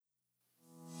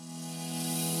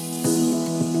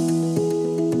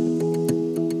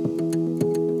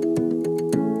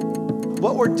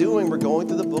we're doing, we're going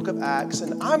through the book of Acts,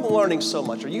 and I'm learning so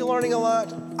much. Are you learning a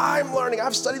lot? I'm learning.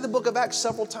 I've studied the book of Acts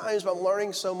several times, but I'm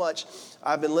learning so much.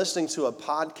 I've been listening to a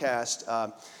podcast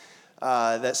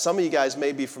that some of you guys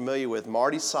may be familiar with,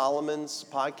 Marty Solomon's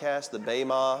podcast, the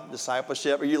Bema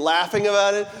Discipleship. Are you laughing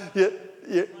about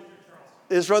it?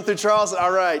 It's Run Through Charleston.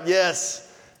 All right, yes.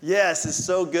 Yes, it's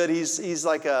so good. He's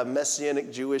like a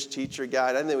Messianic Jewish teacher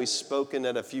guide. I know he's spoken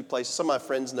at a few places. Some of my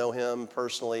friends know him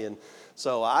personally, and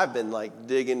so I've been like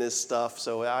digging his stuff.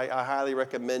 So I highly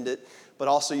recommend it. But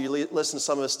also you listen to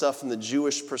some of his stuff from the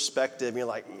Jewish perspective, and you're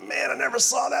like, man, I never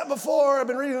saw that before. I've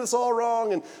been reading this all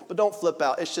wrong. But don't flip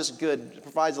out. It's just good. It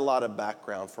provides a lot of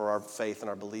background for our faith and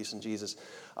our beliefs in Jesus.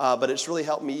 But it's really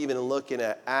helped me even in looking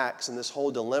at Acts and this whole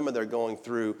dilemma they're going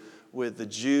through with the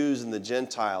Jews and the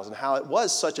Gentiles, and how it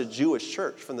was such a Jewish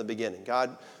church from the beginning.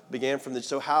 God began from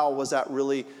so how was that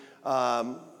really,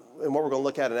 and what we're going to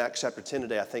look at in Acts chapter 10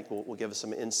 today, I think will give us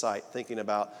some insight, thinking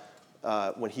about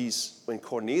when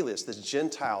Cornelius, this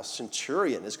Gentile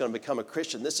centurion, is going to become a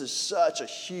Christian. This is such a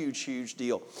huge, huge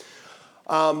deal.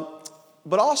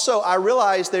 But also, I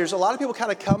realize there's a lot of people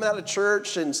kind of coming out of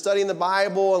church and studying the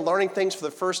Bible and learning things for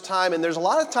the first time, and there's a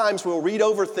lot of times we'll read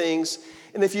over things,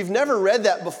 and if you've never read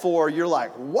that before, you're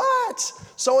like, what?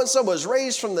 So-and-so was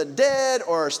raised from the dead,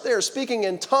 or they're speaking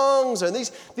in tongues, and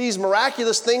these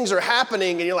miraculous things are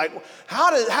happening, and you're like, how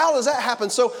does that happen?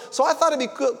 So I thought it'd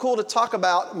be cool to talk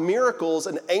about miracles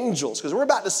and angels, because we're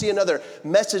about to see another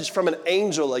message from an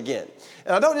angel again.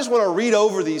 And I don't just want to read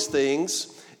over these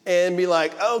things and be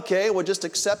like, okay, we'll just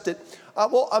accept it.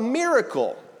 Well, a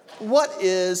miracle. What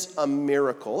is a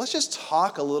miracle? Let's just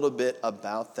talk a little bit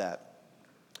about that.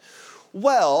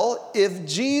 Well, if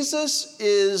Jesus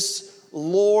is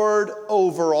Lord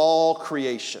over all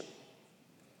creation,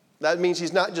 that means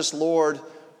he's not just Lord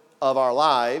of our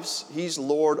lives, he's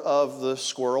Lord of the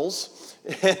squirrels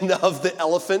and of the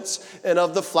elephants and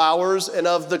of the flowers and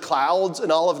of the clouds and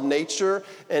all of nature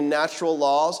and natural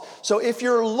laws. So if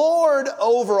you're Lord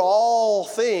over all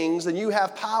things, then you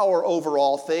have power over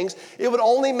all things. It would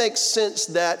only make sense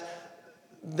that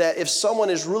if someone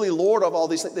is really Lord of all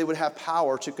these things, they would have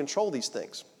power to control these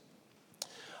things.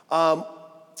 And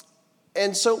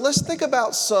so let's think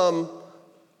about some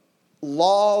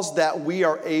laws that we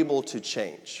are able to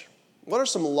change. What are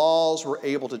some laws we're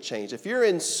able to change? If you're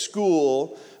in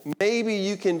school, maybe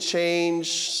you can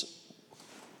change,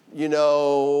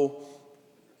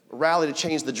 rally to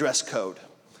change the dress code.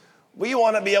 We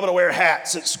want to be able to wear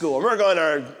hats at school. And we're going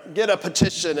to get a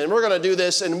petition, and we're going to do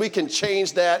this, and we can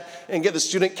change that and get the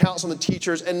student council and the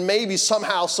teachers, and maybe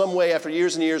somehow, some way, after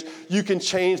years and years, you can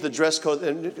change the dress code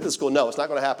in the school. No, it's not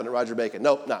going to happen at Roger Bacon.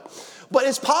 Nope, not. But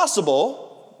it's possible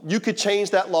you could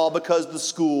change that law because the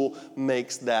school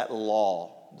makes that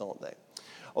law, don't they?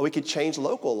 Or we could change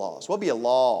local laws. What would be a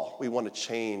law we want to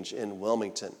change in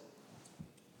Wilmington?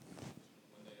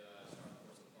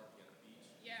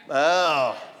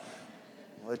 Oh.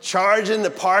 We're charging to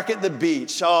park at the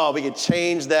beach. Oh, we could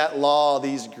change that law.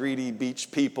 These greedy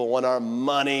beach people want our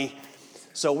money.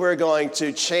 So we're going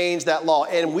to change that law.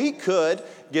 And we could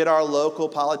get our local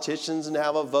politicians and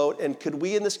have a vote. And could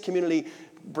we in this community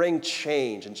bring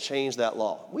change and change that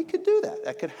law? We could do that.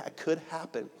 That could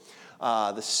happen.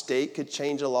 The state could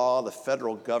change a law. The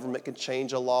federal government could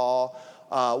change a law.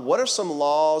 What are some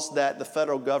laws that the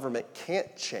federal government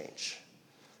can't change?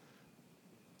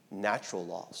 Natural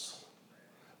laws.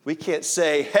 We can't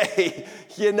say, hey,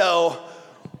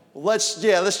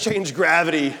 let's change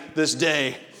gravity this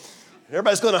day.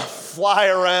 Everybody's going to fly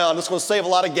around. It's going to save a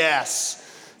lot of gas.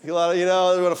 They're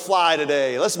going to fly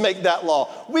today. Let's make that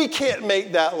law. We can't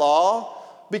make that law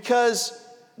because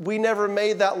we never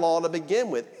made that law to begin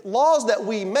with. Laws that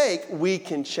we make, we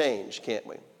can change, can't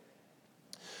we?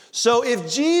 So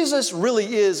if Jesus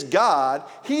really is God,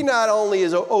 he not only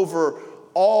is over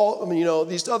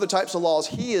these other types of laws,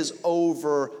 he is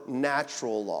over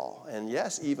natural law. And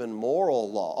yes, even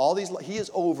moral law. All these, he is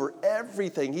over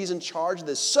everything. He's in charge of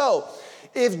this. So,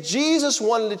 if Jesus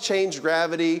wanted to change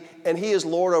gravity and he is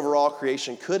Lord over all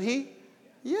creation, could he?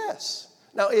 Yes.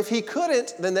 Now, if he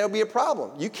couldn't, then there would be a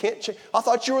problem. You can't change. I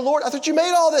thought you were Lord. I thought you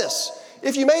made all this.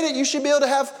 If you made it, you should be able to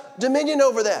have dominion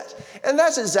over that. And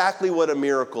that's exactly what a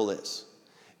miracle is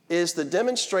the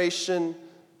demonstration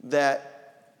that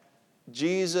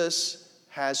Jesus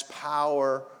has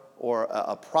power, or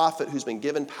a prophet who's been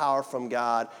given power from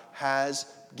God has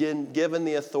given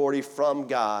the authority from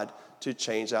God to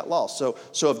change that law. So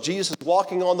if Jesus is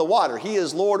walking on the water, he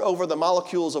is Lord over the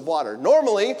molecules of water.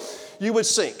 Normally, you would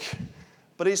sink.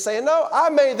 But he's saying, no, I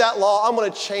made that law. I'm going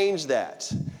to change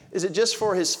that. Is it just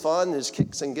for his fun, his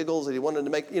kicks and giggles that he wanted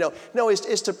to make? No,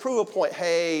 it's to prove a point.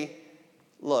 Hey,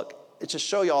 look, it's to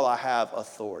show y'all I have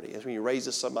authority. It's when he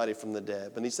raises somebody from the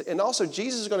dead. And also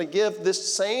Jesus is going to give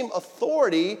this same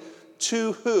authority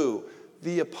to who?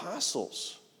 The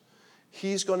apostles.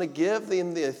 He's going to give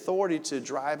them the authority to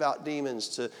drive out demons,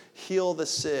 to heal the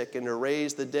sick, and to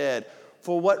raise the dead.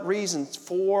 For what reasons?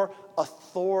 For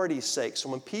authority's sake. So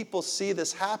when people see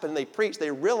this happen, they preach,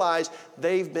 they realize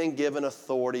they've been given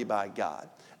authority by God.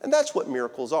 And that's what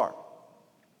miracles are.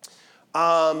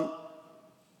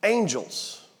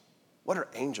 Angels. What are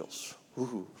angels?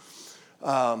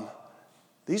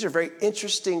 These are very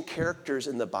interesting characters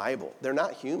in the Bible. They're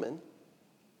not human.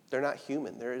 They're not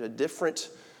human. They're a different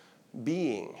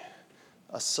being,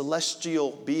 a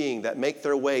celestial being that make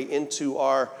their way into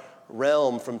our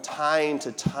realm from time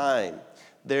to time.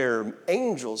 They're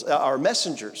angels, are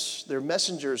messengers. They're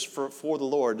messengers for the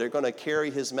Lord. They're going to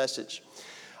carry his message.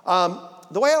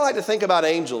 The way I like to think about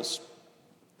angels,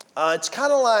 it's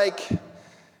kind of like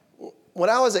when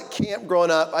I was at camp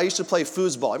growing up, I used to play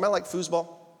foosball. Anybody like foosball?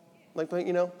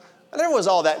 I never was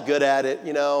all that good at it,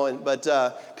 but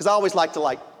because I always like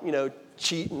to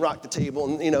cheat and rock the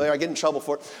table, and I get in trouble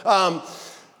for it.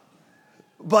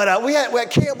 But we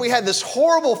at camp, we had this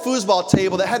horrible foosball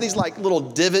table that had these little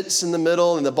divots in the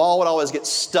middle, and the ball would always get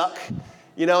stuck.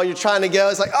 You're trying to go,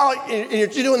 it's like, oh, and you're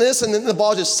doing this, and then the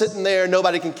ball's just sitting there,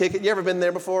 nobody can kick it. You ever been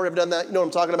there before? Ever done that? You know what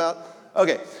I'm talking about?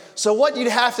 Okay, so what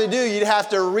you'd have to do, you'd have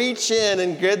to reach in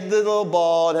and get the little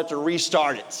ball and have to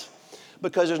restart it,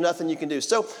 because there's nothing you can do.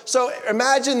 So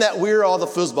imagine that we're all the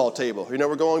foosball table.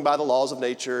 We're going by the laws of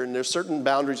nature, and there's certain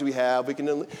boundaries we have. And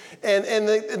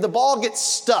the ball gets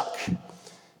stuck.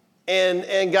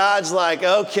 And God's like,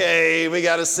 okay, we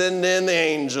got to send in the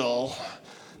angel.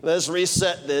 Let's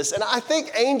reset this. And I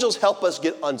think angels help us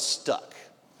get unstuck.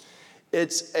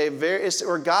 It's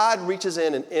where God reaches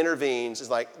in and intervenes. It's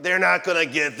like, they're not going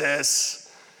to get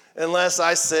this unless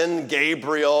I send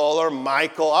Gabriel or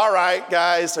Michael. All right,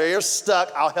 guys, so you're stuck.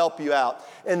 I'll help you out.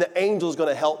 And the angel's going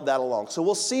to help that along. So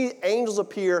we'll see angels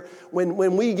appear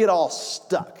when we get all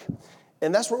stuck.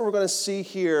 And that's what we're going to see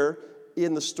here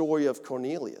in the story of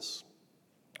Cornelius.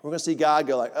 We're going to see God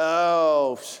go like,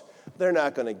 oh, they're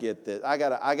not going to get this. I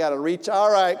gotta reach.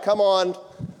 All right, come on.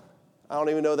 I don't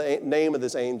even know the name of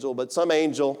this angel, but some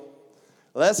angel.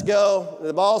 Let's go.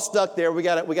 The ball's stuck there. We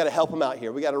got to help him out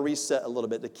here. We got to reset a little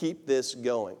bit to keep this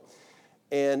going.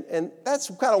 And that's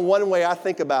kind of one way I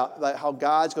think about how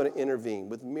God's going to intervene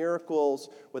with miracles,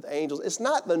 with angels. It's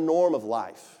not the norm of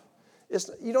life.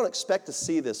 You don't expect to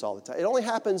see this all the time. It only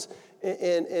happens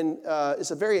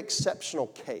it's a very exceptional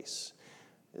case.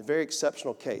 A very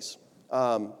exceptional case.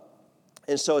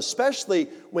 And so especially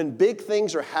when big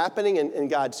things are happening in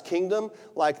God's kingdom,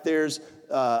 like there's,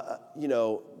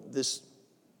 this,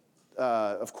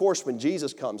 of course, when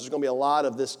Jesus comes, there's going to be a lot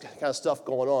of this kind of stuff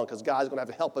going on because God's going to have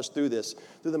to help us through this,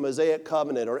 through the Mosaic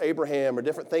covenant or Abraham or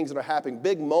different things that are happening,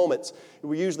 big moments.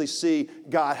 We usually see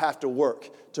God have to work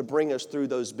to bring us through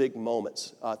those big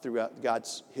moments throughout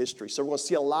God's history. So we're going to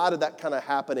see a lot of that kind of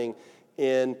happening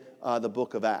in the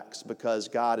book of Acts because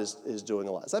God is doing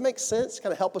a lot. Does that make sense?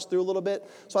 Kind of help us through a little bit?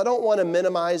 So I don't want to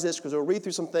minimize this because we'll read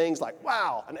through some things like,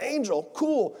 wow, an angel,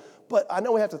 cool. But I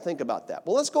know we have to think about that.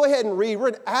 Well, let's go ahead and read. We're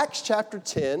in Acts chapter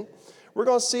 10. We're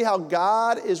going to see how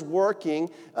God is working,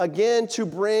 again, to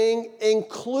bring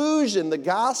inclusion. The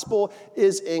gospel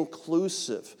is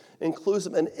inclusive,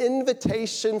 an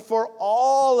invitation for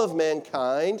all of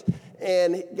mankind.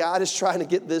 And God is trying to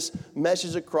get this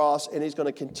message across, and he's going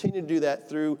to continue to do that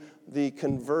through the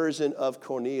conversion of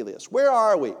Cornelius. Where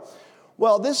are we?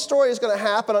 Well, this story is going to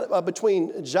happen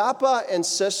between Joppa and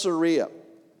Caesarea.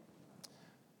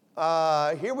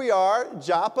 Here we are,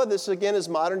 Joppa. This, again, is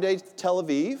modern-day Tel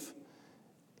Aviv.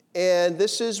 And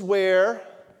this is where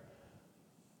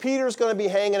Peter's going to be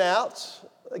hanging out.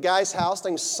 A guy's house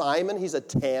named Simon. He's a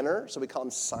tanner, so we call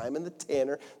him Simon the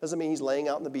Tanner. Doesn't mean he's laying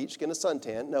out in the beach getting a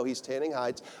suntan. No, he's tanning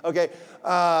hides. Okay,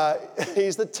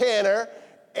 he's the tanner.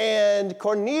 And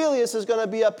Cornelius is going to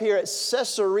be up here at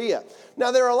Caesarea.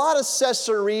 Now, there are a lot of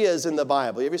Caesareas in the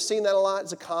Bible. You ever seen that a lot?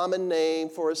 It's a common name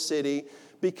for a city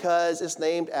because it's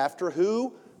named after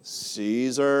who?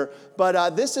 Caesar.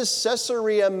 But this is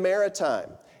Caesarea Maritime.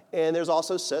 And there's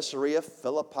also Caesarea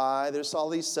Philippi. There's all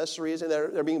these Caesareas, and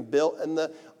they're being built in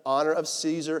the honor of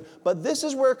Caesar. But this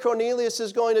is where Cornelius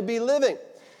is going to be living.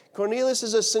 Cornelius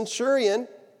is a centurion,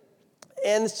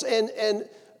 and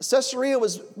Caesarea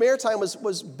Maritime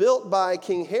was built by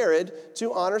King Herod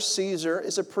to honor Caesar.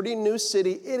 It's a pretty new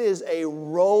city. It is a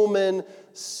Roman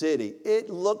city. It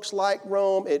looks like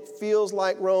Rome. It feels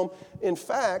like Rome. In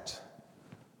fact,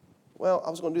 Well,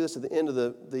 I was going to do this at the end of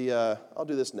I'll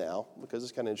do this now because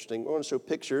it's kind of interesting. We're going to show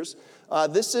pictures.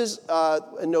 This is,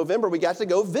 in November, we got to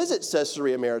go visit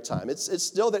Caesarea Maritima. It's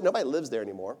still there. Nobody lives there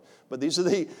anymore, but these are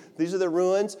the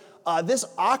ruins. This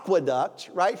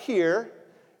aqueduct right here,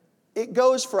 it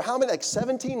goes for how many, like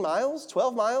 17 miles,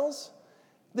 12 miles?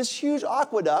 This huge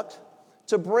aqueduct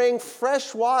to bring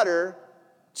fresh water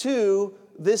to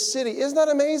this city. Isn't that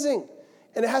amazing?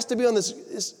 And it has to be on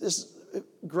this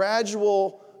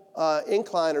gradual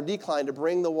incline or decline to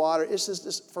bring the water. It's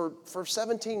just for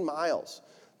 17 miles.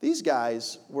 These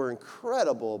guys were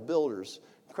incredible builders,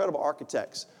 incredible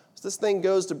architects. So this thing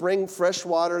goes to bring fresh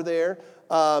water there.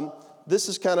 I love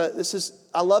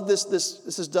this.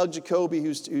 This is Doug Jacoby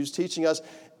who's teaching us.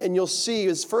 And you'll see,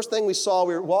 the first thing we saw,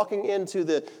 we were walking into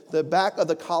the back of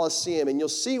the Colosseum, and you'll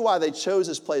see why they chose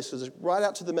this place, because it's right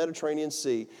out to the Mediterranean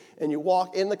Sea. And you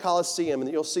walk in the Colosseum,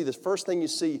 and you'll see, the first thing you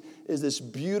see is this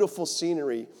beautiful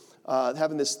scenery,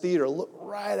 having this theater look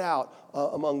right out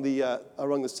among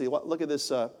the sea. Look at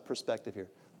this perspective here.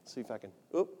 Let's see if I can,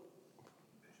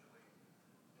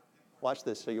 watch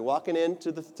this. So you're walking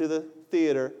into the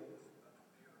theater,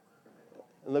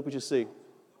 and look what you see.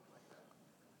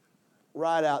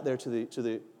 Right out there to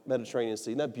the Mediterranean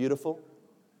Sea. Isn't that beautiful?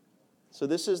 So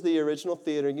this is the original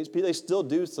theater. They still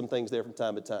do some things there from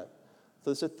time to time.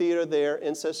 So there's a theater there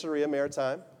in Caesarea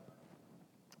Maritima.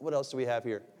 What else do we have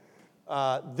here?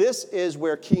 This is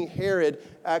where King Herod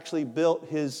actually built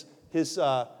his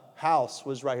house,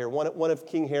 was right here. One of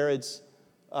King Herod's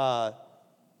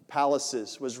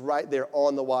palaces was right there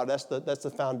on the water. That's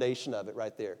the foundation of it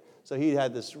right there. So he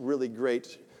had this really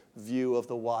great view of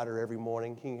the water every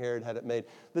morning. King Herod had it made.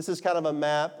 This is kind of a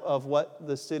map of what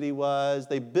the city was.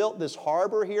 They built this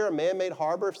harbor here, a man-made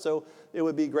harbor, so it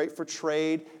would be great for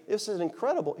trade. This is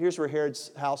incredible. Here's where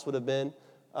Herod's house would have been.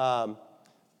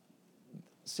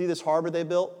 See this harbor they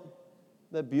built?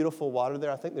 That beautiful water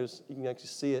there. I think you can actually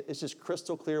see it. It's just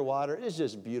crystal clear water. It's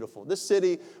just beautiful. This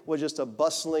city was just a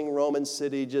bustling Roman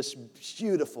city, just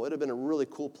beautiful. It would have been a really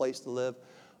cool place to live.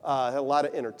 Had a lot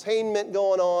of entertainment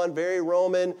going on, very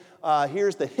Roman.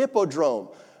 Here's the Hippodrome.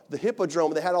 The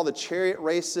Hippodrome, they had all the chariot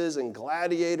races and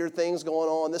gladiator things going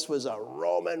on. This was a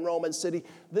Roman city.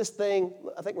 This thing,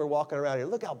 I think we're walking around here.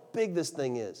 Look how big this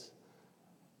thing is.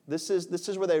 This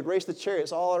is where they race the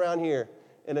chariots all around here.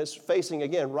 And it's facing,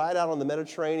 again, right out on the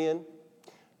Mediterranean.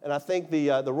 And I think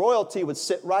the royalty would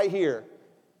sit right here,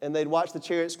 and they'd watch the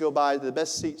chariots go by, the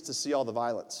best seats to see all the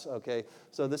violence, okay?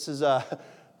 So this is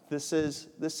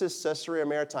Caesarea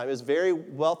Maritima. It's very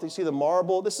wealthy. See the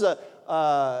marble? This is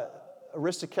a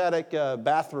aristocratic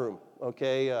bathroom,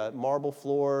 okay? Marble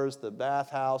floors, the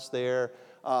bathhouse there,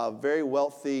 very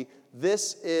wealthy.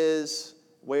 This is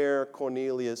where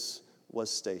Cornelius was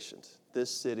stationed,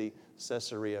 this city,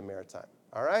 Caesarea Maritima.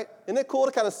 All right? Isn't it cool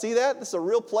to kind of see that? This is a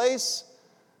real place.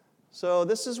 So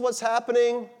this is what's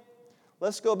happening.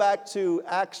 Let's go back to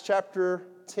Acts chapter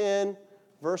 10,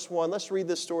 verse 1. Let's read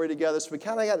this story together. So we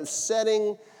kind of got a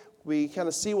setting. We kind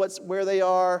of see where they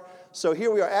are. So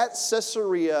here we are at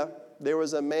Caesarea. There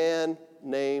was a man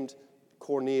named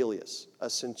Cornelius, a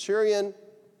centurion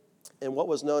in what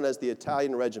was known as the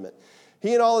Italian regiment.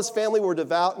 He and all his family were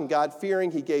devout and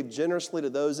God-fearing. He gave generously to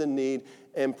those in need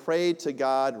and prayed to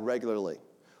God regularly.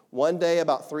 One day,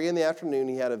 about 3 p.m,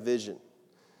 he had a vision.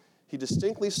 He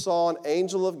distinctly saw an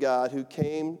angel of God who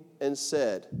came and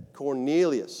said,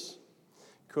 "Cornelius."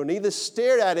 Cornelius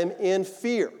stared at him in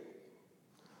fear.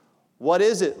 "What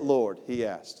is it, Lord?" he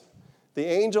asked. The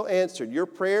angel answered, "Your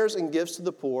prayers and gifts to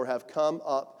the poor have come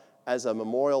up as a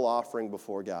memorial offering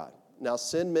before God. Now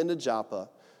send men to Joppa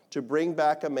to bring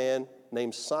back a man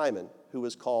named Simon, who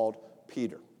is called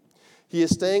Peter. He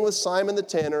is staying with Simon the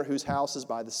tanner, whose house is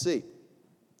by the sea."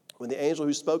 When the angel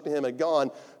who spoke to him had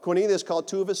gone, Cornelius called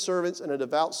 2 of his servants and a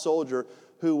devout soldier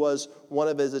who was one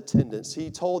of his attendants. He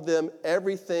told them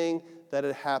everything that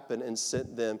had happened and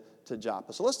sent them to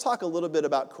Joppa. So let's talk a little bit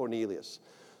about Cornelius.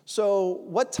 So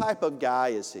what type of guy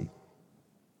is he?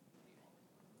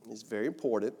 He's very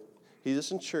important. He's a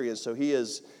centurion, so he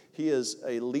is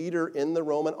a leader in the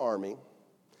Roman army.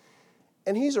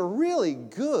 And he's a really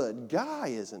good guy,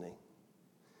 isn't he?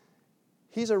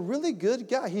 He's a really good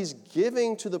guy. He's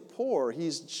giving to the poor.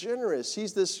 He's generous.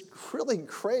 He's this really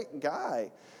great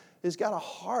guy. He's got a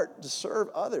heart to serve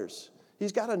others.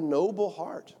 He's got a noble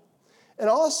heart. And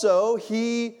also,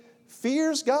 he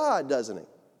fears God, doesn't he?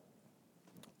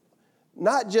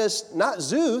 Not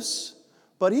Zeus,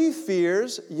 but he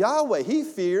fears Yahweh. He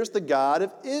fears the God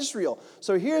of Israel.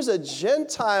 So here's a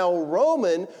Gentile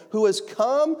Roman who has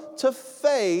come to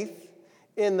faith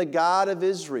in the God of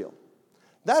Israel.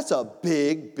 That's a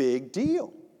big, big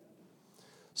deal.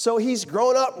 So he's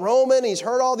grown up Roman, he's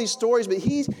heard all these stories, but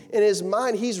he's in his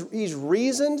mind, he's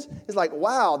reasoned. He's like,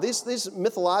 wow, these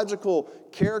mythological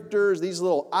characters, these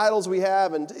little idols we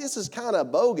have, and this is kind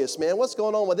of bogus, man. What's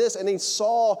going on with this? And he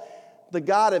saw the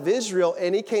God of Israel,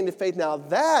 and he came to faith. Now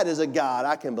that is a God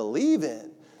I can believe in.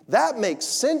 That makes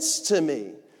sense to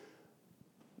me.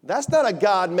 That's not a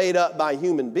God made up by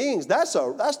human beings. That's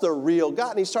the real God.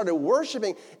 And he started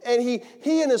worshiping, and he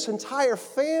and his entire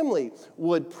family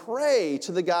would pray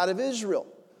to the God of Israel.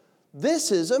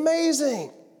 This is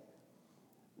amazing.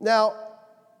 Now,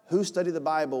 who studied the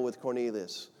Bible with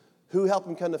Cornelius? Who helped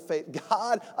him come to faith?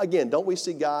 God, again, don't we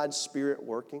see God's Spirit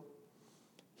working?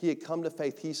 He had come to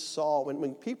faith. He saw,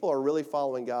 when people are really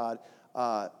following God,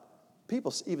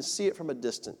 people even see it from a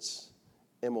distance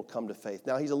and will come to faith.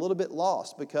 Now, he's a little bit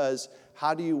lost because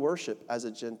how do you worship as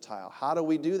a Gentile? How do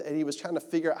we do that? And he was trying to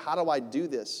figure out, how do I do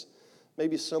this?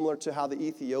 Maybe similar to how the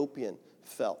Ethiopian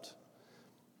felt.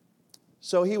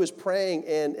 So he was praying,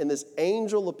 and this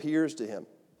angel appears to him.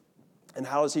 And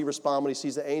how does he respond when he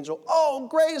sees the angel? Oh,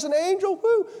 great, it's an angel,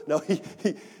 woo! No,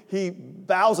 he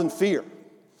bows in fear.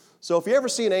 So if you ever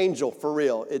see an angel, for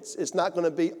real, it's not going to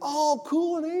be, oh,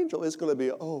 cool, an angel. It's going to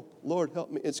be, oh, Lord,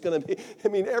 help me. It's going to be,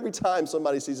 every time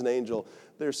somebody sees an angel,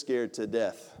 they're scared to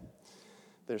death.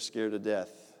 They're scared to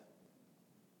death.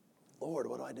 Lord,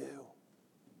 what do I do?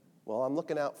 Well, I'm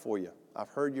looking out for you. I've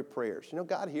heard your prayers. You know,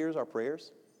 God hears our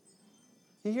prayers.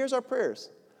 He hears our prayers.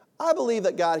 I believe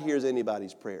that God hears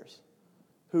anybody's prayers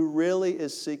who really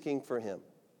is seeking for him.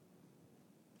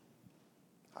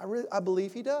 I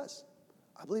believe he does.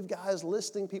 I believe God is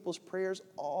listening people's prayers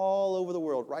all over the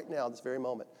world right now, this very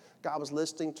moment. God was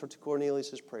listening to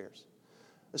Cornelius' prayers,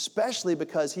 especially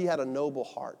because he had a noble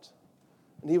heart,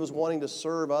 and he was wanting to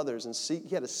serve others, and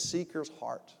he had a seeker's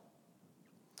heart.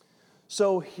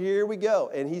 So here we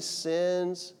go, and he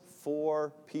sends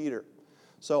for Peter.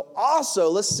 So also,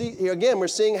 let's see, here again, we're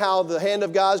seeing how the hand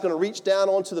of God is going to reach down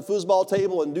onto the foosball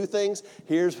table and do things.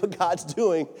 Here's what God's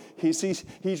doing.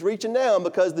 He's reaching down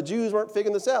because the Jews weren't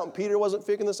figuring this out, and Peter wasn't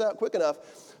figuring this out quick enough.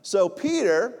 So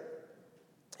Peter,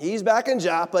 he's back in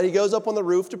Joppa. He goes up on the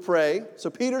roof to pray. So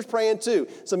Peter's praying too.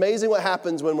 It's amazing what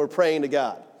happens when we're praying to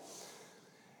God.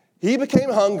 He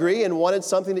became hungry and wanted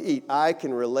something to eat. I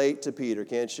can relate to Peter,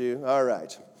 can't you? All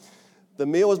right. The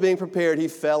meal was being prepared. He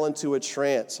fell into a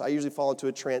trance. I usually fall into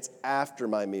a trance after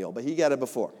my meal, but he got it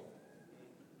before.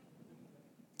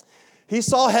 He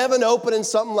saw heaven open and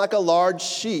something like a large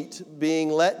sheet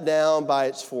being let down by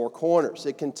its four corners.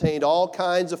 It contained all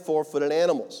kinds of four-footed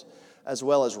animals, as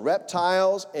well as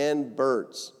reptiles and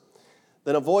birds.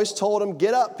 Then a voice told him,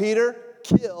 "Get up, Peter,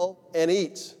 kill and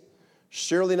eat."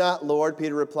 "Surely not, Lord,"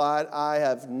 Peter replied. "I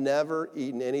have never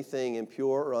eaten anything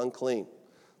impure or unclean."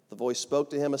 The voice spoke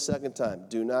to him a second time.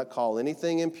 "Do not call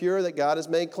anything impure that God has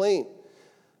made clean."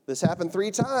 This happened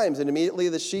 3 times, and immediately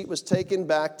the sheet was taken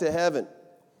back to heaven.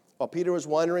 While Peter was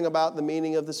wondering about the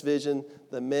meaning of this vision,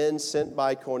 the men sent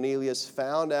by Cornelius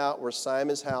found out where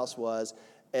Simon's house was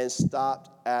and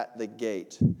stopped at the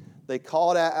gate. They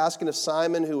called out, asking if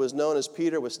Simon, who was known as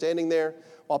Peter, was standing there.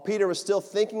 While Peter was still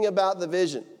thinking about the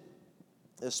vision,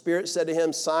 the Spirit said to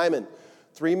him, "Simon,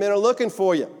 3 men are looking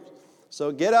for you. So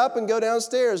get up and go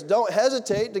downstairs. Don't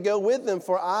hesitate to go with them,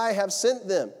 for I have sent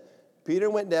them." Peter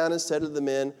went down and said to the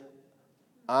men,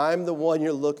 "I'm the one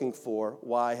you're looking for.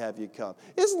 Why have you come?"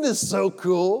 Isn't this so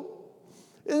cool?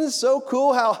 Isn't it so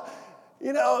cool how,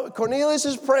 Cornelius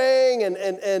is praying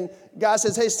and God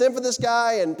says, "Hey, send for this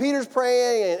guy." And Peter's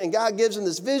praying and God gives him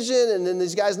this vision. And then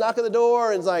these guys knock on the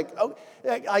door and it's like,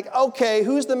 okay,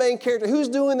 who's the main character? Who's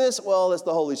doing this? Well, it's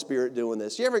the Holy Spirit doing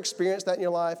this. You ever experienced that in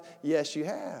your life? Yes, you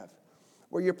have.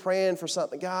 Where you're praying for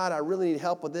something. "God, I really need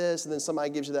help with this." And then somebody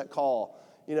gives you that call.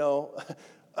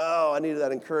 "Oh, I needed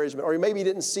that encouragement." Or maybe you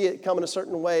didn't see it coming a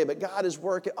certain way, but God is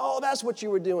working. "Oh, that's what you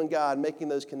were doing, God," making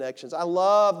those connections. I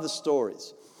love the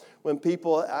stories when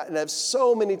people, and I've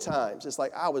so many times, it's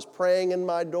like I was praying in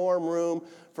my dorm room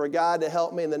for God to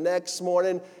help me, and the next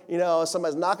morning,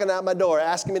 somebody's knocking at my door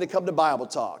asking me to come to Bible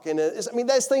talk. And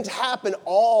those things happen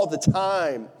all the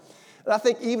time. And I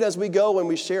think even as we go when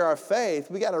we share our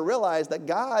faith, we got to realize that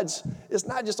God's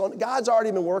already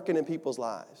been working in people's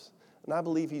lives. And I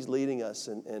believe he's leading us,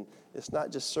 and it's not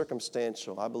just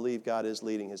circumstantial. I believe God is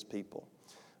leading his people.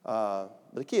 But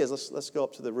the key is let's go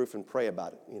up to the roof and pray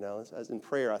about it. As in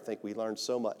prayer, I think we learn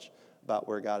so much about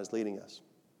where God is leading us.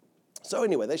 So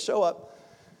anyway, they show up,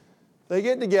 they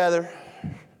get together,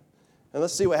 and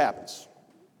let's see what happens.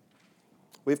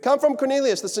 "We've come from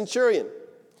Cornelius, the centurion.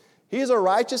 He is a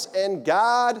righteous and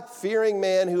God-fearing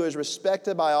man who is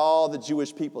respected by all the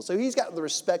Jewish people." So he's got the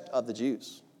respect of the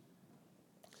Jews.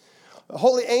 A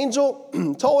holy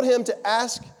angel told him to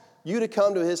ask you to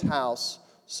come to his house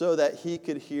so that he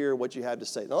could hear what you had to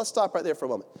say. Now let's stop right there for a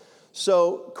moment.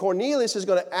 So Cornelius is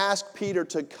going to ask Peter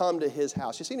to come to his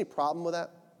house. You see any problem with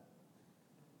that?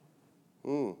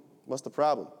 What's the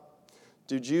problem?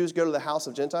 Do Jews go to the house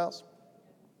of Gentiles?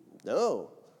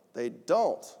 No, they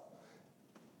don't.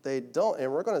 They don't.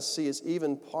 And we're going to see it's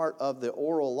even part of the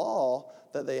oral law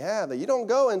that they have, that you don't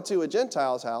go into a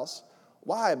Gentile's house.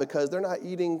 Why? Because they're not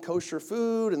eating kosher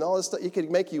food and all this stuff. It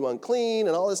could make you unclean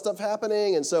and all this stuff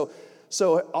happening. And so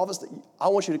obviously, I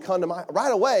want you to come to my,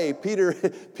 right away, Peter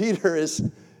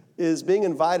is being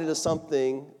invited to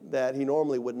something that he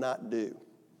normally would not do.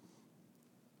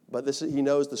 But he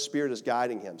knows the Spirit is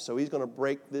guiding him. So he's going to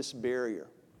break this barrier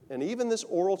and even this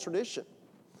oral tradition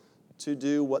to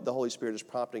do what the Holy Spirit is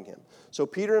prompting him. So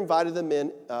Peter invited the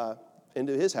men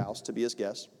into his house to be his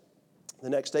guests. The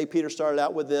next day, Peter started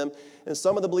out with them, and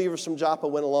some of the believers from Joppa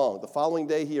went along. The following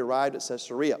day, he arrived at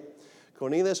Caesarea.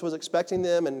 Cornelius was expecting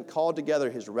them and called together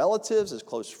his relatives, his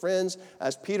close friends.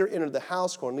 As Peter entered the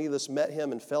house, Cornelius met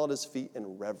him and fell at his feet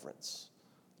in reverence.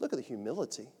 Look at the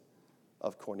humility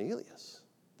of Cornelius,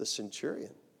 the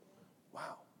centurion.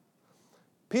 Wow.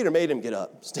 Peter made him get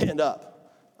up, stand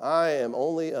up. I am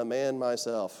only a man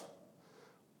myself.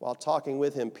 While talking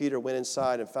with him, Peter went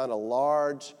inside and found a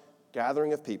large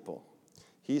gathering of people.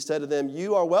 He said to them,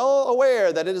 you are well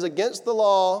aware that it is against the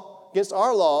law, against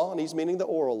our law, and he's meaning the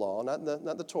oral law, not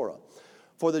the Torah,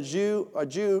 for a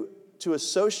Jew to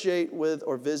associate with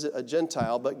or visit a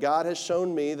Gentile, but God has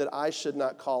shown me that I should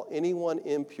not call anyone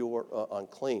impure or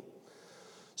unclean.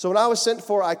 So when I was sent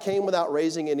for, I came without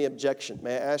raising any objection.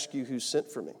 May I ask you who sent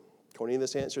for me?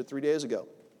 Cornelius answered, 3 days ago.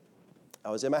 I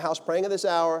was in my house praying at this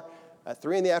hour. At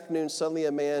 3 p.m, suddenly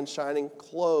a man in shining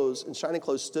clothes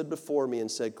stood before me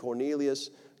and said, Cornelius,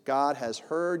 God has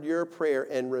heard your prayer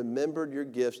and remembered your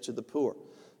gifts to the poor.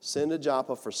 Send to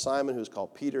Joppa for Simon, who is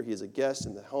called Peter. He is a guest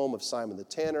in the home of Simon the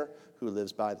tanner, who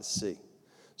lives by the sea.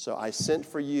 So I sent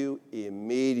for you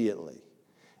immediately,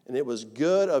 and it was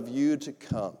good of you to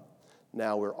come.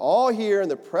 Now we're all here in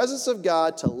the presence of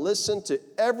God to listen to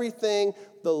everything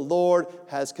the Lord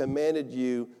has commanded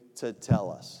you to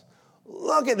tell us.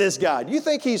 Look at this guy. Do you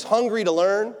think he's hungry to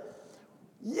learn?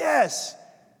 Yes.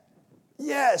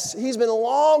 Yes. He's been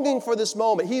longing for this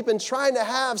moment. He's been trying to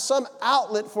have some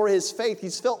outlet for his faith.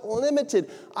 He's felt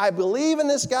limited. I believe in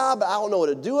this God, but I don't know what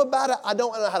to do about it. I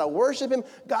don't know how to worship him.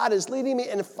 God is leading me.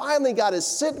 And finally, God has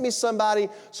sent me somebody,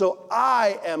 so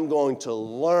I am going to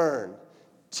learn.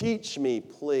 Teach me,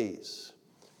 please.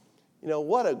 You know,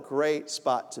 what a great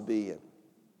spot to be in.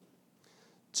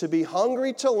 To be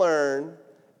hungry to learn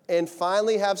and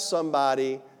finally have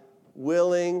somebody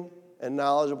willing and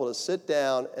knowledgeable to sit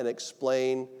down and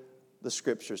explain the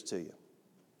Scriptures to you.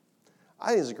 I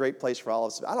think it's a great place for all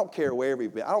of us. I don't care where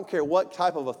we've been. I don't care what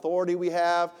type of authority we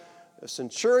have, a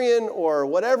centurion or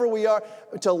whatever we are.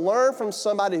 To learn from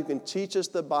somebody who can teach us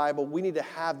the Bible, we need to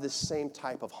have this same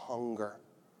type of hunger.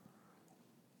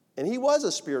 And he was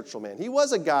a spiritual man. He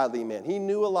was a godly man. He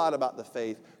knew a lot about the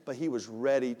faith, but he was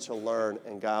ready to learn,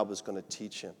 and God was going to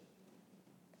teach him.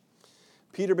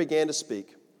 Peter began to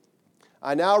speak.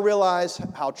 I now realize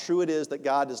how true it is that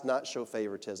God does not show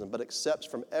favoritism, but accepts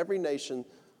from every nation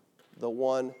the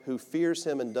one who fears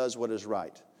him and does what is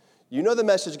right. You know the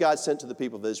message God sent to the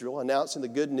people of Israel, announcing the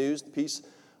good news, peace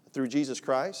through Jesus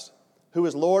Christ, who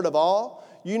is Lord of all.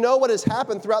 You know what has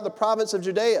happened throughout the province of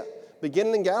Judea,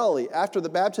 beginning in Galilee, after the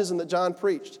baptism that John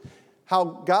preached, how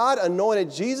God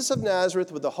anointed Jesus of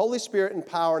Nazareth with the Holy Spirit and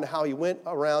power, and how he went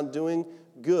around doing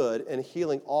good and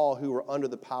healing all who were under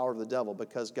the power of the devil,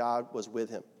 because God was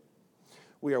with him.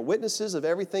 We are witnesses of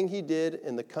everything he did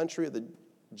in the country of the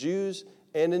Jews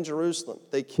and in Jerusalem.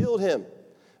 They killed him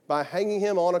by hanging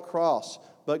him on a cross,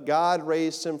 but God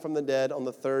raised him from the dead on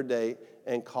the third day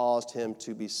and caused him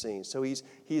to be seen. So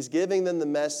he's giving them the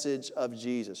message of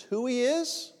Jesus, who he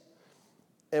is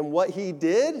and what he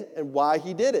did and why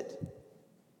he did it.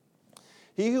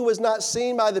 He who was not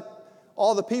seen by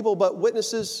all the people, but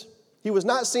witnesses. He was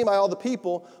not seen by all the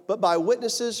people, but by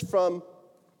witnesses from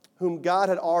whom God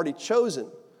had already chosen,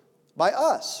 by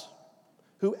us,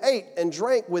 who ate and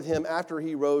drank with him after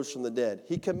he rose from the dead.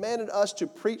 He commanded us to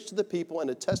preach to the people and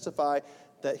to testify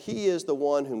that he is the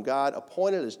one whom God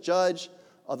appointed as judge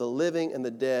of the living and the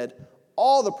dead.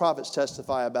 All the prophets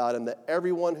testify about him, that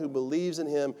everyone who believes in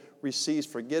him receives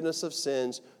forgiveness of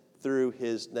sins through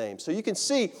his name. So you can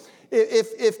see,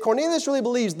 if Cornelius really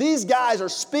believes these guys are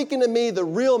speaking to me the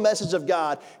real message of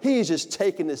God, he's just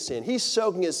taking this in. He's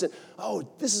soaking this in. Oh,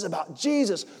 this is about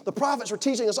Jesus. The prophets were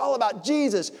teaching us all about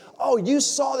Jesus. Oh, you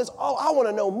saw this. Oh, I want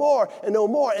to know more and know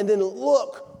more. And then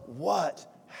look what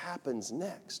happens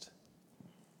next?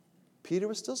 Peter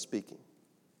was still speaking.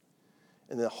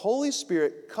 And the Holy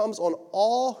Spirit comes on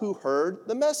all who heard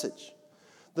the message.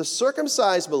 The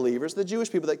circumcised believers, the Jewish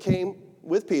people that came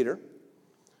with Peter,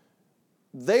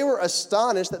 they were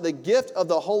astonished that the gift of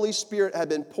the Holy Spirit had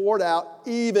been poured out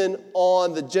even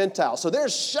on the Gentiles. So they're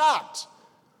shocked.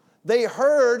 They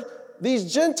heard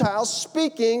these Gentiles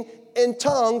speaking in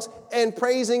tongues and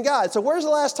praising God. So where's the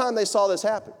last time they saw this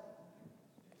happen?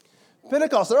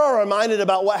 Pentecost. They're all reminded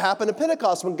about what happened at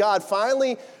Pentecost when God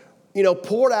finally,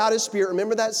 poured out His Spirit.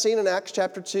 Remember that scene in Acts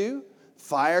chapter 2?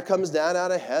 Fire comes down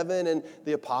out of heaven, and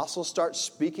the apostles start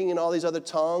speaking in all these other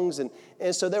tongues. And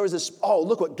so there was this,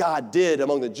 look what God did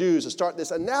among the Jews to start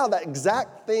this. And now that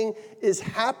exact thing is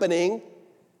happening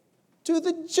to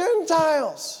the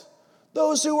Gentiles,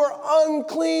 those who are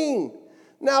unclean.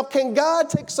 Now, can God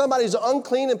take somebody who's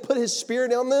unclean and put His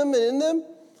Spirit on them and in them?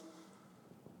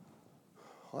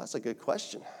 Well, that's a good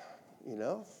question.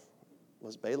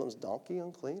 Was Balaam's donkey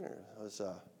unclean, or was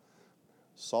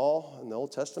Saul in the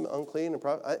Old Testament unclean?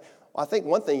 I think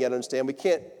one thing you got to understand: we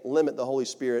can't limit the Holy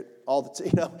Spirit all the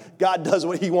time. God does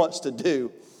what He wants to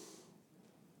do.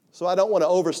 So I don't want to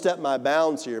overstep my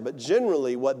bounds here, but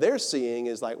generally, what they're seeing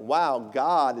is like, wow,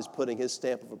 God is putting His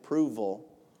stamp of approval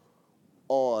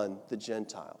on the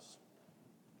Gentiles.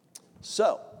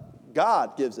 So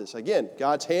God gives this again.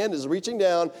 God's hand is reaching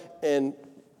down and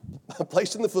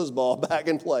placing the foosball back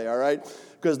in play, all right?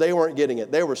 Because they weren't getting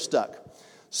it. They were stuck.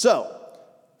 So,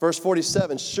 verse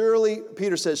 47,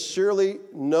 Peter says, surely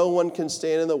no one can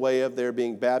stand in the way of their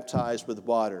being baptized with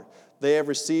water. They have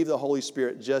received the Holy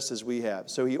Spirit just as we have.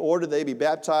 So he ordered they be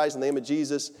baptized in the name of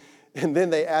Jesus, and then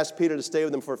they asked Peter to stay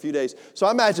with them for a few days. So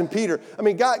I imagine Peter,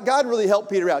 God really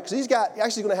helped Peter out because he's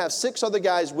actually going to have 6 other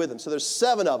guys with him. So there's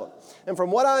 7 of them. And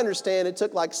from what I understand, it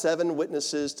took like 7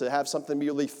 witnesses to have something be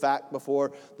really fact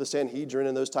before the Sanhedrin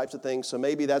and those types of things. So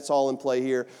maybe that's all in play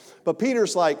here. But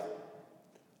Peter's like,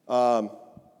 y'all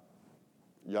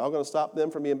going to stop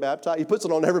them from being baptized? He puts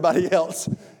it on everybody else.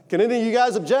 Can any of you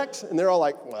guys object? And they're all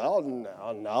like, well,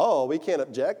 no, we can't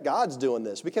object. God's doing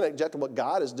this. We can't object to what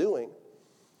God is doing.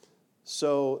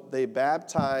 So they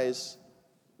baptize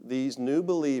these new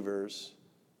believers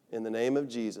in the name of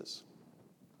Jesus.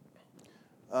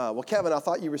 Well, Kevin, I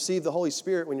thought you received the Holy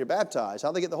Spirit when you're baptized.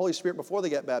 How'd they get the Holy Spirit before they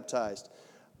get baptized?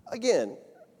 Again,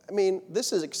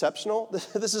 this is exceptional.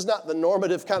 This is not the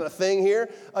normative kind of thing here.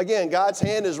 Again, God's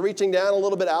hand is reaching down a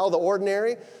little bit out of the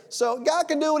ordinary. So God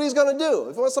can do what He's going to do.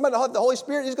 If He wants somebody to have the Holy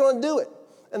Spirit, He's going to do it.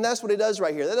 And that's what He does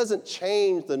right here. That doesn't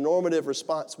change the normative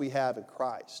response we have in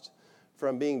Christ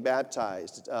from being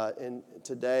baptized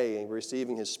today and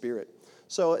receiving His Spirit.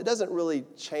 So it doesn't really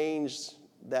change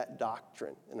that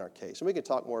doctrine in our case. And we can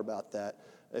talk more about that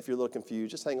if you're a little confused.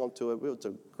 Just hang on to it. It's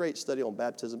a great study on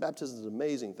baptism. Baptism is an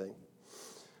amazing thing.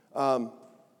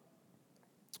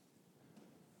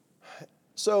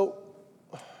 So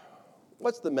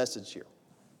what's the message here?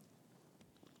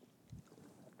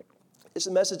 It's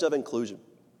a message of inclusion.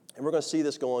 And we're going to see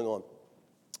this going on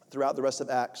throughout the rest of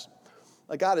Acts.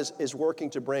 God is working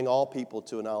to bring all people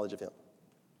to a knowledge of Him.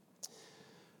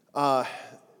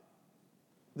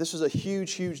 This is a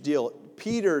huge, huge deal.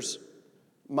 Peter's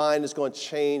mind is going to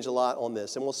change a lot on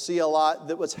this. And we'll see a lot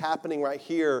that what's happening right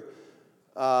here.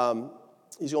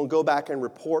 He's going to go back and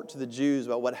report to the Jews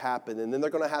about what happened. And then they're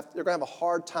going to have a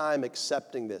hard time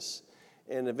accepting this.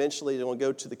 And eventually they're going to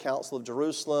go to the Council of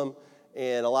Jerusalem.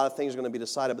 And a lot of things are going to be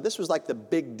decided. But this was like the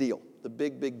big deal, the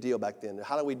big deal back then.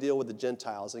 How do we deal with the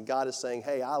Gentiles? And God is saying,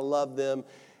 hey, I love them,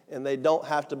 and they don't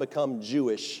have to become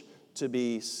Jewish to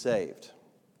be saved.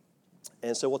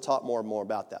 And so we'll talk more and more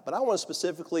about that. But I want to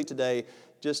specifically today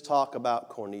just talk about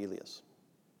Cornelius.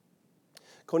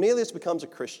 Cornelius becomes a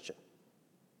Christian.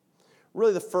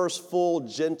 Really the first full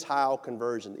Gentile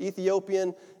conversion.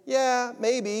 Ethiopian, yeah,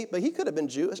 maybe, but he could have been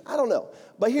Jewish. I don't know.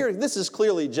 But here, this is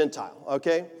clearly Gentile,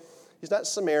 okay? He's not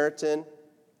Samaritan,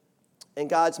 and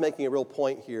God's making a real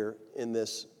point here in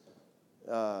this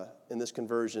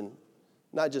conversion,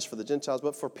 not just for the Gentiles,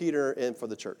 but for Peter and for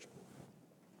the church.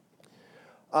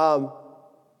 I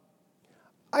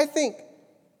think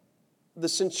the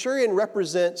centurion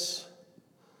represents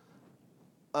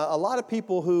a lot of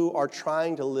people who are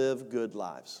trying to live good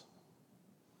lives.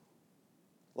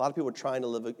 A lot of people are trying to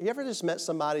live. You ever just met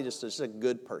somebody just a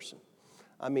good person?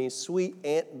 Sweet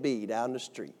Aunt B down the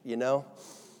street,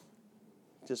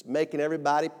 just making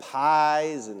everybody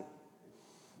pies and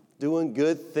doing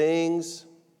good things.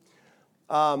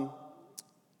 And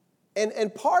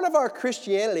part of our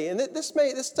Christianity, and this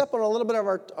step on a little bit of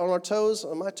our toes,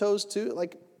 on my toes too.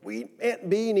 Like Aunt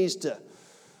B needs to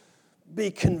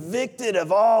be convicted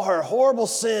of all her horrible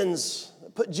sins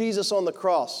put Jesus on the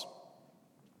cross.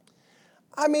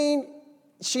 I mean,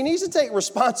 she needs to take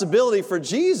responsibility for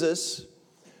Jesus,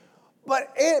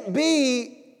 but Aunt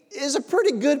B is a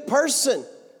pretty good person.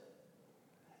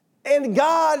 And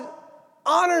God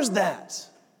honors that.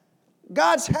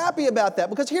 God's happy about that.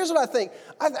 Because here's what I think,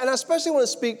 and I especially want to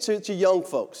speak to young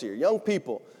folks here, young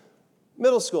people,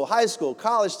 middle school, high school,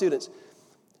 college students.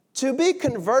 To be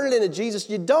converted into Jesus,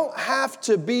 you don't have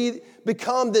to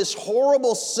become this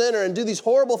horrible sinner and do these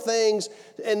horrible things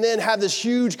and then have this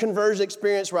huge conversion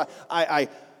experience where I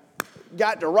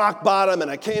got to rock bottom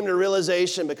and I came to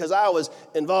realization because I was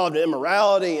involved in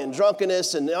immorality and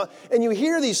drunkenness. And you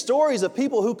hear these stories of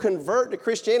people who convert to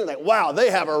Christianity like, wow,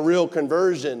 they have a real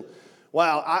conversion.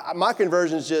 Wow, my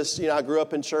conversion is just, I grew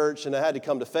up in church and I had to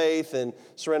come to faith and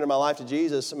surrender my life to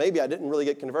Jesus. Maybe I didn't really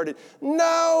get converted.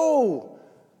 No!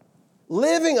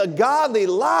 Living a godly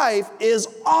life is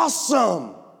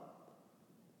awesome.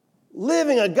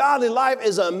 Living a godly life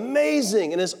is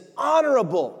amazing and is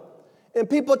honorable. And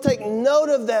people take note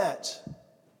of that.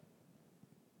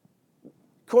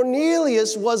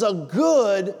 Cornelius was a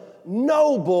good,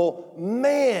 noble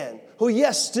man who,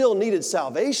 yes, still needed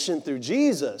salvation through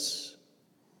Jesus.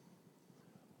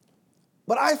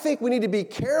 But I think we need to be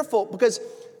careful because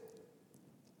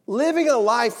living a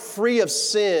life free of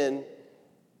sin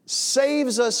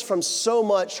saves us from so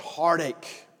much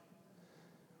heartache.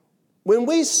 When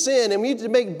we sin and we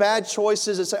make bad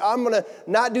choices and say, I'm going to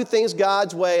not do things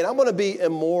God's way and I'm going to be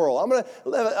immoral. I'm going to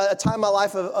live a time in my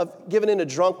life of giving into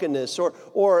drunkenness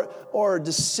or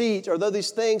deceit or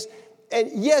these things.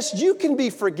 And yes, you can be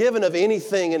forgiven of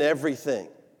anything and everything.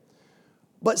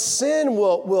 But sin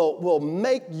will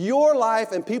make your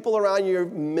life and people around you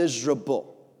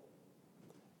miserable.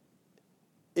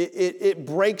 It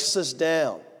breaks us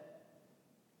down.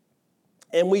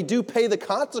 And we do pay the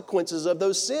consequences of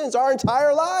those sins our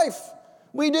entire life.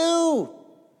 We do.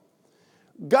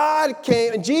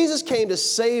 Jesus came to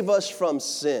save us from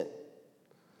sin.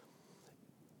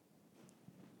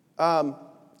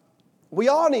 We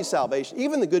all need salvation.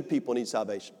 Even the good people need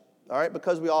salvation. All right?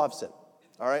 Because we all have sin.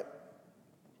 All right?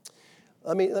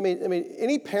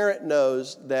 Any parent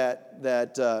knows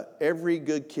that every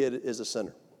good kid is a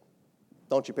sinner.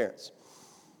 Don't you, parents?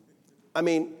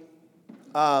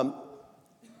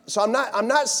 So I'm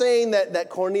not saying that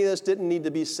Cornelius didn't need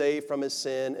to be saved from his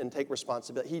sin and take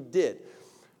responsibility. He did.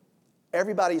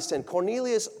 Everybody sinned.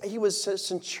 Cornelius, he was a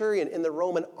centurion in the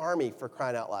Roman army, for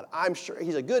crying out loud. I'm sure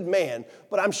he's a good man,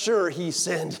 but I'm sure he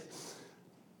sinned.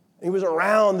 He was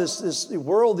around this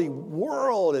worldly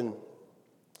world.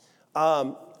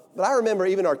 But I remember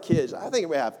even our kids. I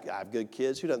think I have good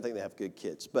kids. Who doesn't think they have good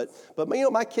kids? But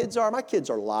my kids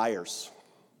are liars.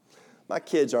 My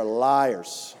kids are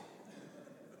liars.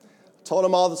 Told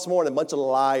them all this morning, a bunch of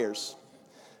liars.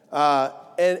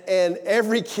 And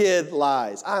every kid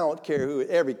lies. I don't care who,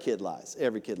 every kid lies.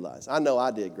 Every kid lies. I know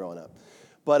I did growing up.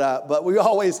 But we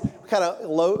always kind of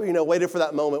waited for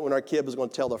that moment when our kid was going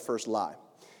to tell their first lie.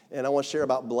 And I want to share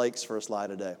about Blake's first lie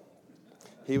today.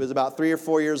 He was about 3 or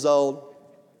 4 years old.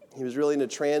 He was really into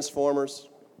Transformers.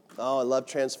 Oh, I love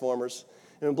Transformers.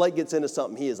 And when Blake gets into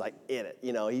something, he is like in it.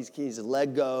 He's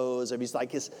Legos, or he's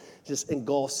like just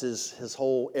engulfs his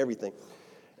whole everything.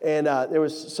 And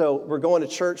so we're going to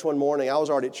church one morning. I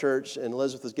was already at church, and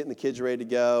Elizabeth was getting the kids ready to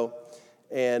go.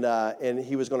 And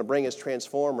he was going to bring his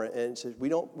Transformer, and he said,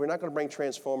 we're not going to bring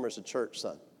Transformers to church,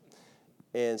 son.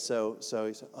 And so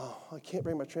he said, oh, I can't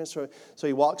bring my Transformer. So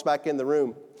he walks back in the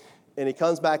room, and he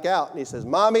comes back out, and he says,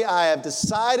 Mommy, I have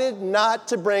decided not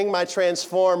to bring my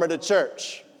Transformer to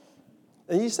church.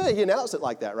 And he announced it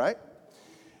like that, right?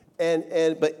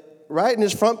 But right in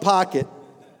his front pocket,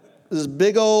 this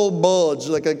big old bulge,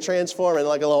 like a Transformer, and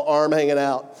like a little arm hanging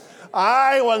out.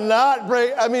 I will not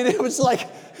bring, it was like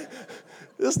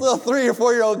this little 3 or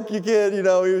 4 year old kid, he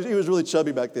was really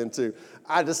chubby back then too.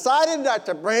 I decided not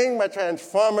to bring my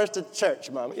Transformers to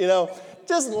church, Mom.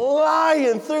 Just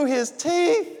lying through his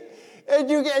teeth. And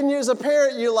you as a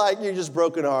parent, you're just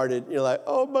brokenhearted. You're like,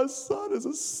 oh, my son is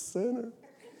a sinner.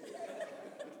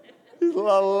 He's a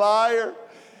liar.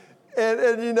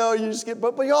 And you just get,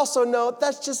 but you also know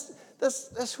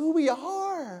that's who we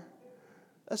are.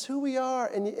 That's who we are.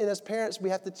 And as parents, we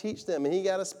have to teach them. And he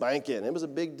got a spanking. It was a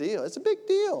big deal. It's a big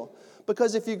deal.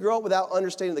 Because if you grow up without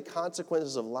understanding the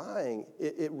consequences of lying,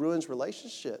 it ruins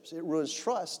relationships. It ruins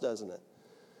trust, doesn't it?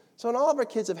 So all of our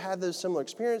kids have had those similar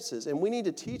experiences. And we need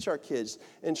to teach our kids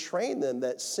and train them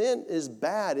that sin is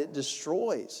bad. It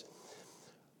destroys.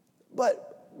 But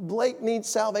Blake needs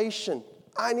salvation.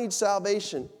 I need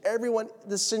salvation. Everyone,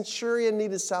 the centurion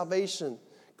needed salvation.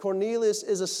 Cornelius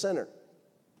is a sinner.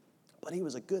 But he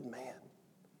was a good man.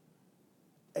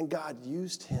 And God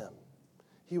used him.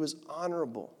 He was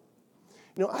honorable.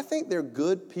 You know, I think there are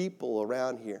good people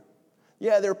around here.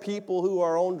 Yeah, there are people who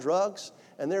are on drugs,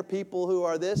 and there are people who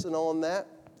are this and on that.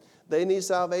 They need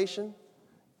salvation,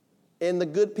 and the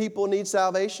good people need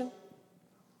salvation.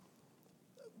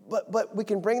 But we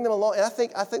can bring them along. And I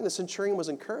think the centurion was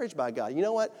encouraged by God. You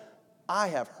know what? I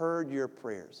have heard your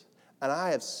prayers, and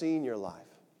I have seen your life.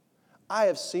 I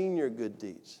have seen your good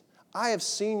deeds. I have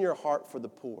seen your heart for the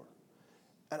poor.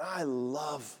 And I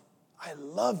love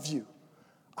you.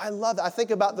 I love that. I do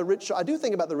think about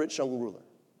the rich young ruler.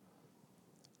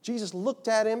 Jesus looked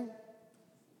at him.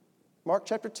 Mark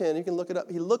chapter 10, you can look it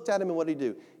up. He looked at him, and what did he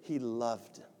do? He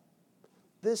loved him.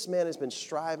 This man has been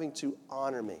striving to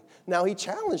honor me. Now, he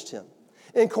challenged him.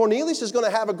 And Cornelius is going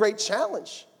to have a great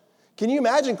challenge. Can you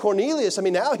imagine Cornelius? I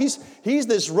mean, now he's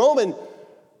this Roman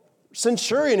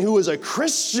centurion who is a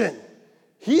Christian.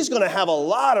 He's going to have a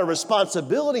lot of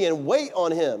responsibility and weight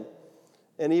on him.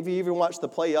 And if you even watch the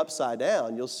play Upside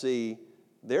Down, you'll see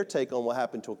their take on what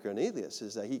happened to Cornelius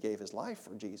is that he gave his life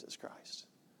for Jesus Christ.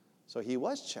 So he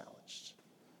was challenged.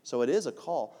 So it is a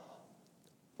call.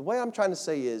 The way I'm trying to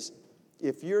say is,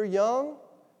 if you're young,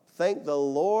 thank the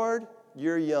Lord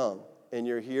you're young and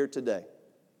you're here today.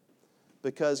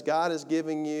 Because God is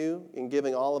giving you and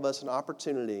giving all of us an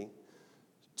opportunity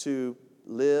to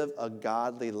live a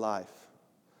godly life.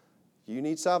 You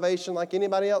need salvation like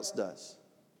anybody else does.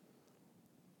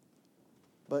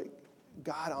 But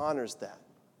God honors that.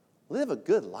 Live a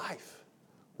good life.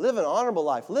 Live an honorable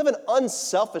life. Live an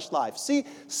unselfish life. See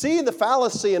the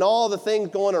fallacy and all the things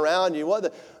going around you,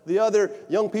 what the other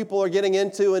young people are getting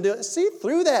into and doing. See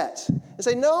through that and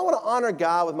say, no, I want to honor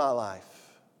God with my life.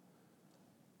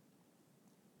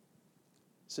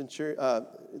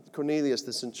 Cornelius,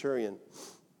 the centurion,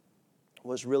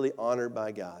 was really honored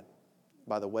by God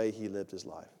by the way he lived his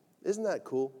life. Isn't that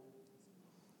cool?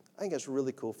 I think that's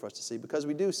really cool for us to see because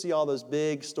we do see all those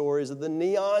big stories of the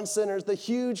neon centers, the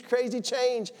huge, crazy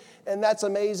change, and that's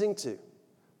amazing too.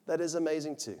 That is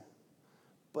amazing too.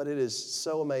 But it is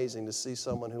so amazing to see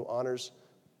someone who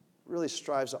really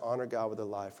strives to honor God with their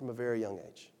life from a very young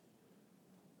age.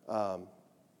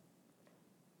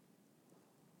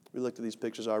 We looked at these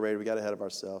pictures already. We got ahead of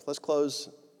ourselves. Let's close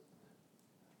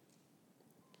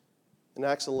in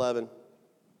Acts 11.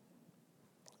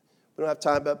 We don't have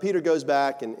time, but Peter goes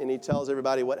back and he tells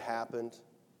everybody what happened.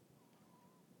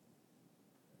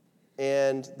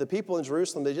 And the people in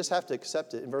Jerusalem, they just have to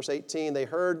accept it. In verse 18, they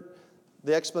heard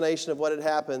the explanation of what had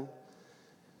happened.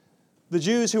 The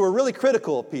Jews who were really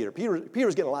critical of Peter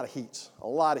was getting a lot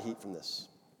of heat from this.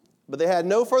 But they had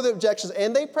no further objections,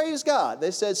 and they praised God.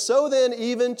 They said, so then,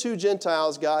 even to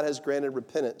Gentiles, God has granted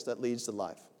repentance that leads to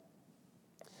life.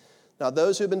 Now,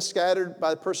 those who had been scattered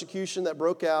by the persecution that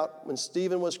broke out when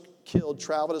Stephen was killed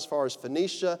traveled as far as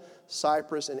Phoenicia,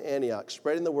 Cyprus, and Antioch,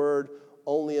 spreading the word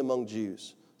only among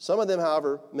Jews. Some of them,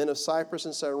 however, men of Cyprus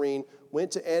and Cyrene,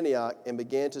 went to Antioch and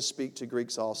began to speak to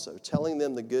Greeks also, telling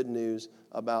them the good news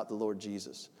about the Lord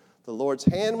Jesus. The Lord's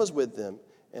hand was with them,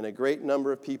 and a great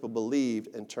number of people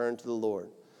believed and turned to the Lord.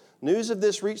 News of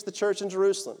this reached the church in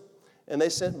Jerusalem, and they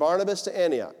sent Barnabas to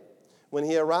Antioch. When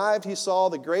he arrived, he saw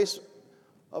the grace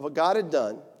of what God had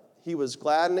done. He was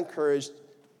glad and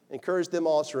encouraged them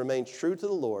all to remain true to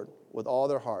the Lord with all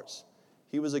their hearts.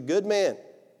 He was a good man,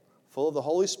 full of the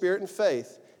Holy Spirit and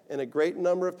faith, and a great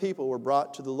number of people were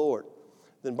brought to the Lord.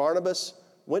 Then Barnabas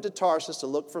went to Tarsus to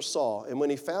look for Saul, and when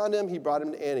he found him, he brought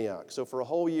him to Antioch. So for a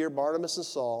whole year, Barnabas and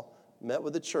Saul met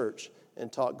with the church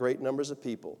and taught great numbers of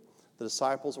people. The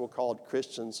disciples were called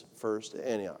Christians first at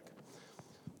Antioch.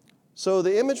 So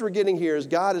the image we're getting here is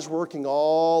God is working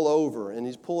all over, and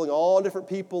he's pulling all different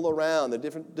people around. The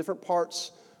different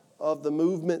parts of the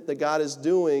movement that God is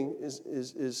doing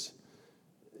is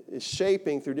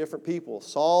shaping through different people.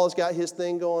 Saul has got his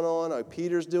thing going on.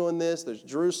 Peter's doing this. There's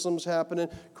Jerusalem's happening.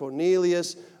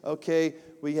 Cornelius. Okay,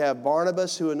 we have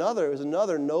Barnabas, who is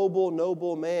another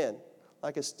noble man.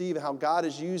 Like a Stephen, how God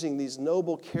is using these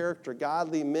noble character,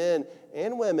 godly men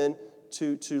and women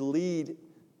to lead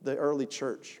the early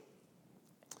church.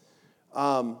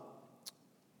 And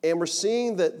we're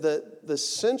seeing that the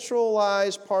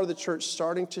centralized part of the church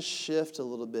starting to shift a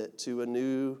little bit to a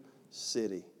new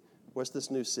city. What's this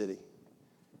new city?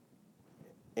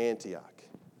 Antioch.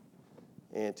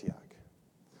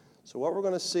 So what we're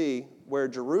going to see, where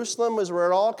Jerusalem is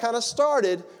where it all kind of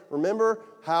started, remember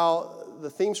how the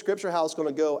theme scripture, how it's going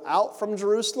to go out from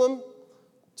Jerusalem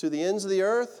to the ends of the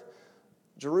earth.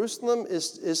 Jerusalem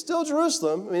is still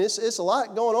Jerusalem. I mean, it's a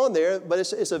lot going on there, but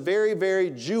it's a very, very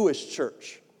Jewish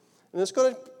church. And it's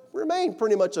going to remain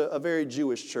pretty much a very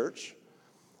Jewish church.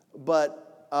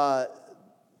 But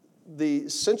the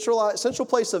central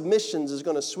place of missions is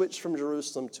going to switch from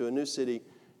Jerusalem to a new city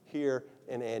here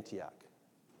in Antioch.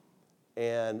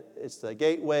 And it's the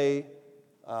gateway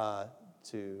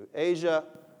to Asia,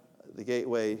 the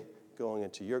gateway going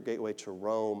into Europe, gateway to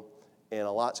Rome, and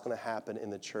a lot's going to happen in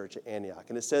the church at Antioch.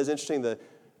 And it says, interesting, the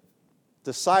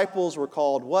disciples were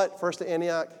called what first at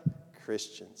Antioch?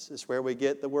 Christians. It's where we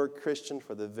get the word Christian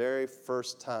for the very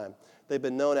first time. They've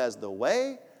been known as the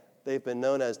Way. They've been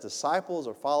known as disciples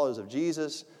or followers of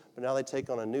Jesus, but now they take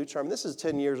on a new term. This is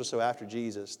 10 years or so after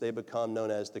Jesus. They become known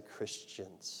as the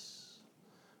Christians.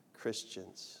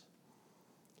 Christians.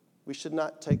 We should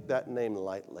not take that name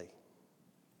lightly.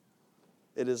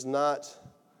 It is not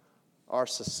our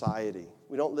society.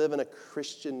 We don't live in a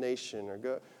Christian nation.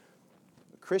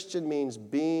 Christian means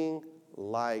being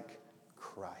like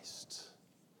Christ.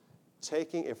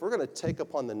 If we're going to take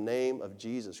upon the name of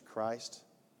Jesus Christ,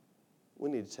 we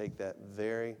need to take that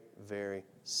very, very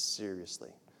seriously.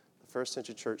 The first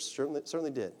century church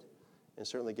certainly did, and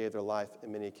certainly gave their life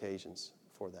in many occasions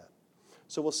for that.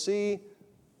 So we'll see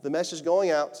the message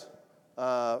going out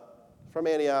from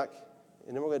Antioch,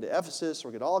 and then we're going to Ephesus.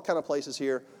 We're going to all kind of places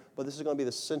here, but this is going to be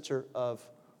the center of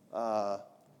the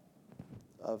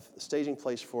staging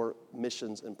place for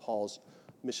missions and Paul's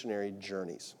missionary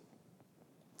journeys.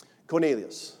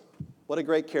 Cornelius, what a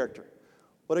great character.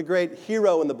 What a great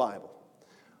hero in the Bible.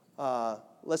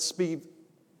 Let's be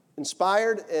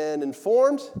inspired and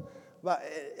informed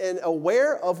and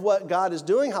aware of what God is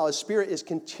doing, how His Spirit is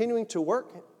continuing to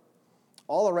work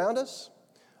all around us.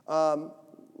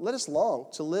 Let us long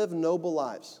to live noble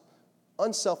lives,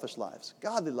 unselfish lives,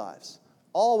 godly lives,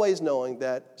 always knowing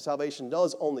that salvation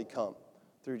does only come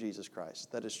through Jesus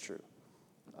Christ. That is true.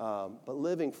 But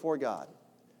living for God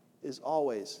is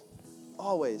always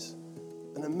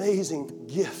an amazing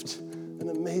gift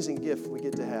we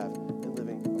get to have in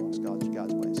living amongst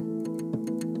God's ways.